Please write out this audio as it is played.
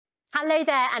Hello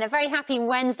there and a very happy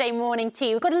Wednesday morning to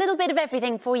you. We've got a little bit of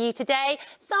everything for you today.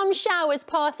 Some showers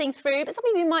passing through, but some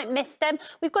of you might miss them.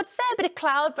 We've got a fair bit of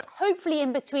cloud, but hopefully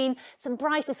in between some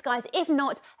brighter skies. If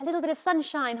not, a little bit of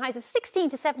sunshine, highs of 16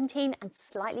 to 17 and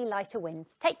slightly lighter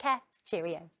winds. Take care.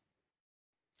 Cheerio.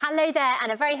 Hello there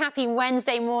and a very happy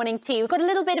Wednesday morning to you. We've got a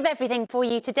little bit of everything for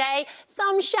you today.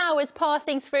 Some showers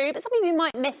passing through, but some of you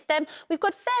might miss them. We've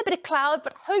got a fair bit of cloud,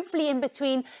 but hopefully in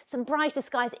between some brighter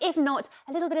skies. If not,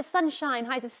 a little bit of sunshine,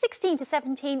 highs of 16 to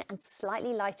 17 and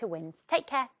slightly lighter winds. Take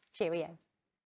care. Cheerio.